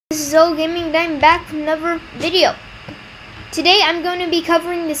Zoe Gaming, and I'm back with another video. Today I'm going to be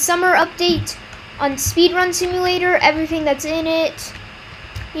covering the summer update on Speedrun Simulator, everything that's in it,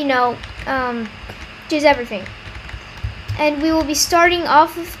 you know, just everything. And we will be starting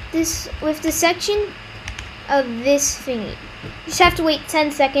off with this section of this thingy. You just have to wait 10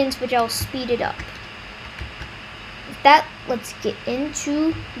 seconds, which I'll speed it up. With that, let's get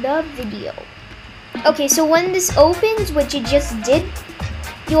into the video. Okay, so when this opens, which it just did,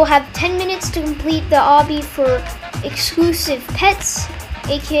 you'll have 10 minutes to complete the obby for exclusive pets,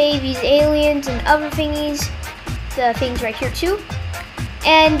 aka these aliens and other thingies, the things right here too.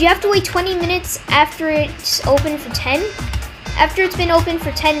 And you have to wait 20 minutes after it's open for 10. After it's been open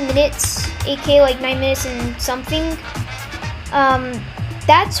for 10 minutes, aka like 9 minutes and something,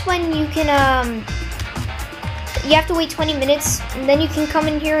 that's when you can, you have to wait 20 minutes, and then you can come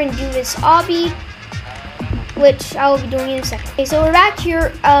in here and do this obby, which I will be doing in a second. Okay, so we're back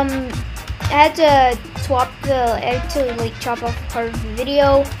here. I had to chop off part of the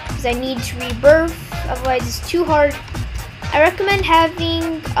video because I need to rebirth, otherwise it's too hard. I recommend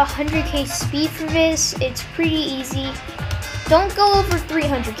having 100k speed for this. It's pretty easy. Don't go over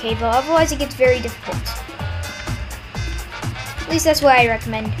 300k though, otherwise it gets very difficult. At least that's what I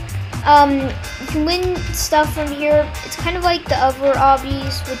recommend. You can win stuff from here. It's kind of like the other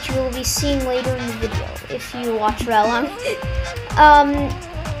obbies, which you will be seeing later in the video if you watch that long.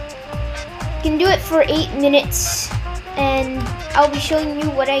 You can do it for 8 minutes, and I'll be showing you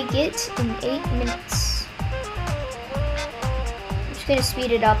what I get in 8 minutes. I'm just gonna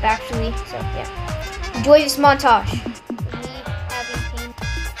speed it up actually, so yeah. Enjoy this montage.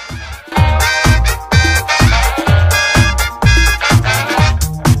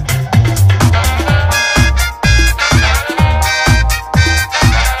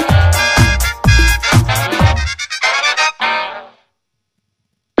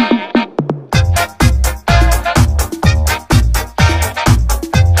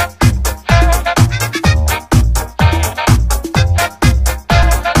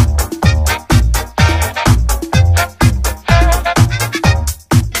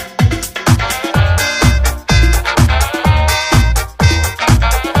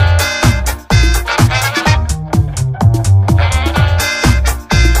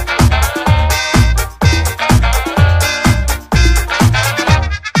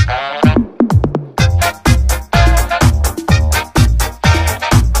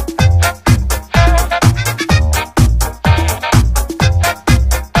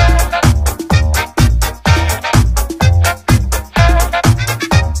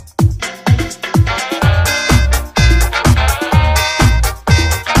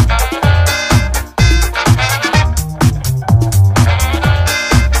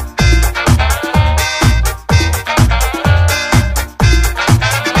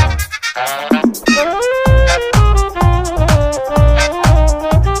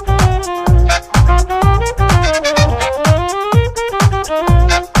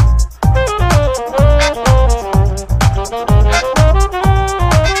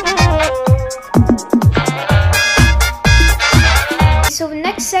 So the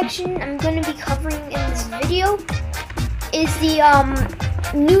next section I'm going to be covering in this video is the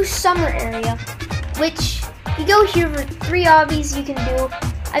new summer area, which you go here for 3 obbies you can do.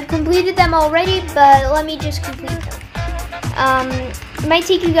 I've completed them already, but let me just complete them. It might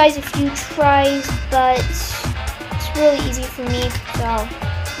take you guys a few tries, but it's really easy for me, so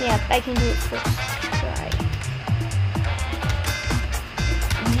yeah, I can do it first try.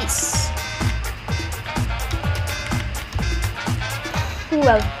 Yes. Ooh,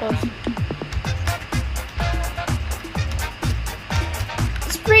 that was close.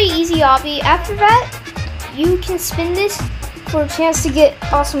 It's pretty easy obby. After that, you can spin this for a chance to get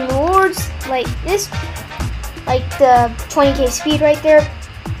awesome rewards like this, like the 20k speed right there.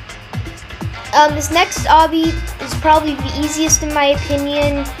 This next obby is probably the easiest in my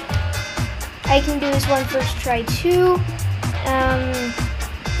opinion. I can do this one first try too.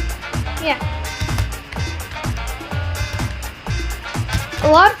 Yeah. A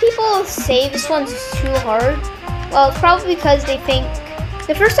lot of people say this one's too hard. Well, it's probably because they think,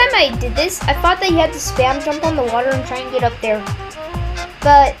 the first time I did this, I thought that you had to spam jump on the water and try and get up there.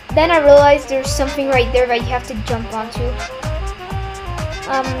 But then I realized there's something right there that you have to jump onto.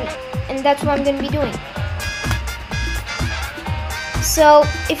 And that's what I'm going to be doing. So,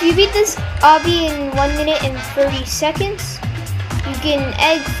 if you beat this obby in 1 minute and 30 seconds, you get an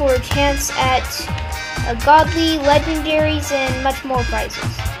egg for a chance at godly, legendaries, and much more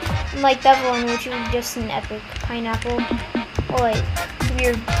prizes. Unlike that one, which was just an epic pineapple, or like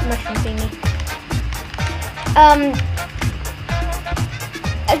weird mushroom thingy.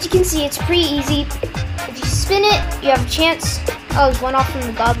 as you can see, it's pretty easy. If you spin it, you have a chance. Oh, there's one off from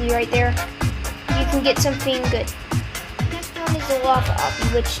the Godly right there. You can get something good. Next one is the Lava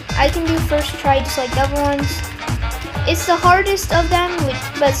Obby, which I can do first try just like the other ones. It's the hardest of them,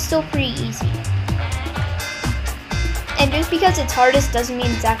 but still pretty easy. And just because it's hardest doesn't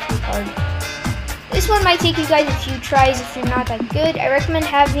mean it's actually hard. This one might take you guys a few tries if you're not that good. I recommend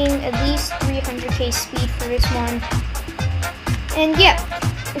having at least 300k speed for this one. And yeah,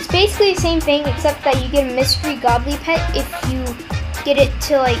 it's basically the same thing except that you get a mystery Godly pet if you get it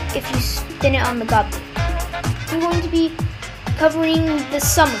to if you spin it on the Godly. I'm going to be covering the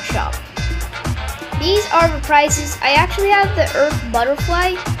summer shop. These are the prizes. I actually have the Earth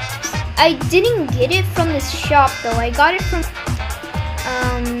Butterfly. I didn't get it from this shop though. I got it from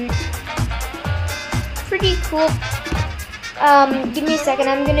pretty cool. Give me a second.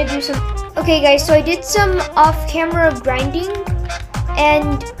 I'm gonna do some. Okay, guys. So I did some off-camera grinding,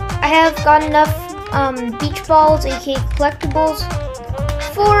 and I have got enough beach balls, aka collectibles,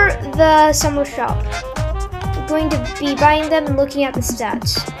 for the summer shop. I'm going to be buying them and looking at the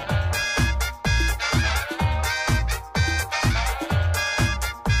stats.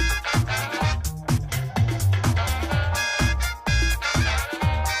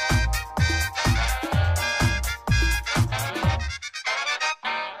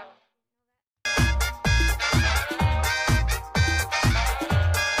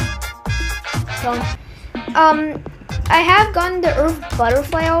 I have gotten the Earth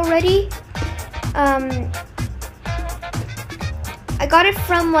Butterfly already. I got it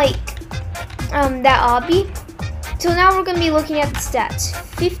from that obby. So now we're gonna be looking at the stats.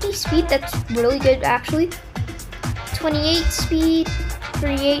 50 speed, that's really good actually. 28 speed,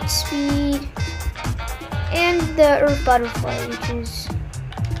 38 speed, and the Earth Butterfly, which is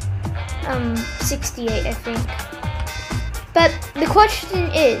 68, I think. But the question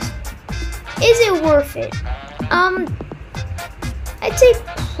is it worth it? I'd say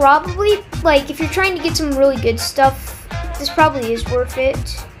probably, if you're trying to get some really good stuff, this probably is worth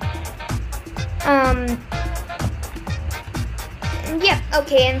it. And yeah,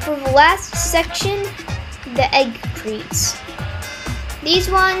 okay, and for the last section, the egg crates.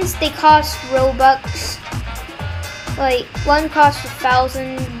 These ones, they cost Robux. One costs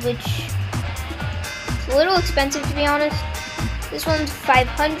 1,000, which is a little expensive to be honest. This one's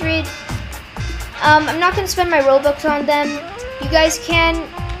 500. I'm not going to spend my Robux on them. You guys can.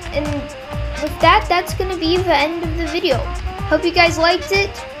 And with that, that's going to be the end of the video. Hope you guys liked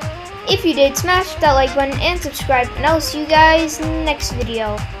it. If you did, smash that like button and subscribe. And I will see you guys next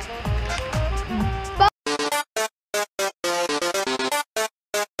video.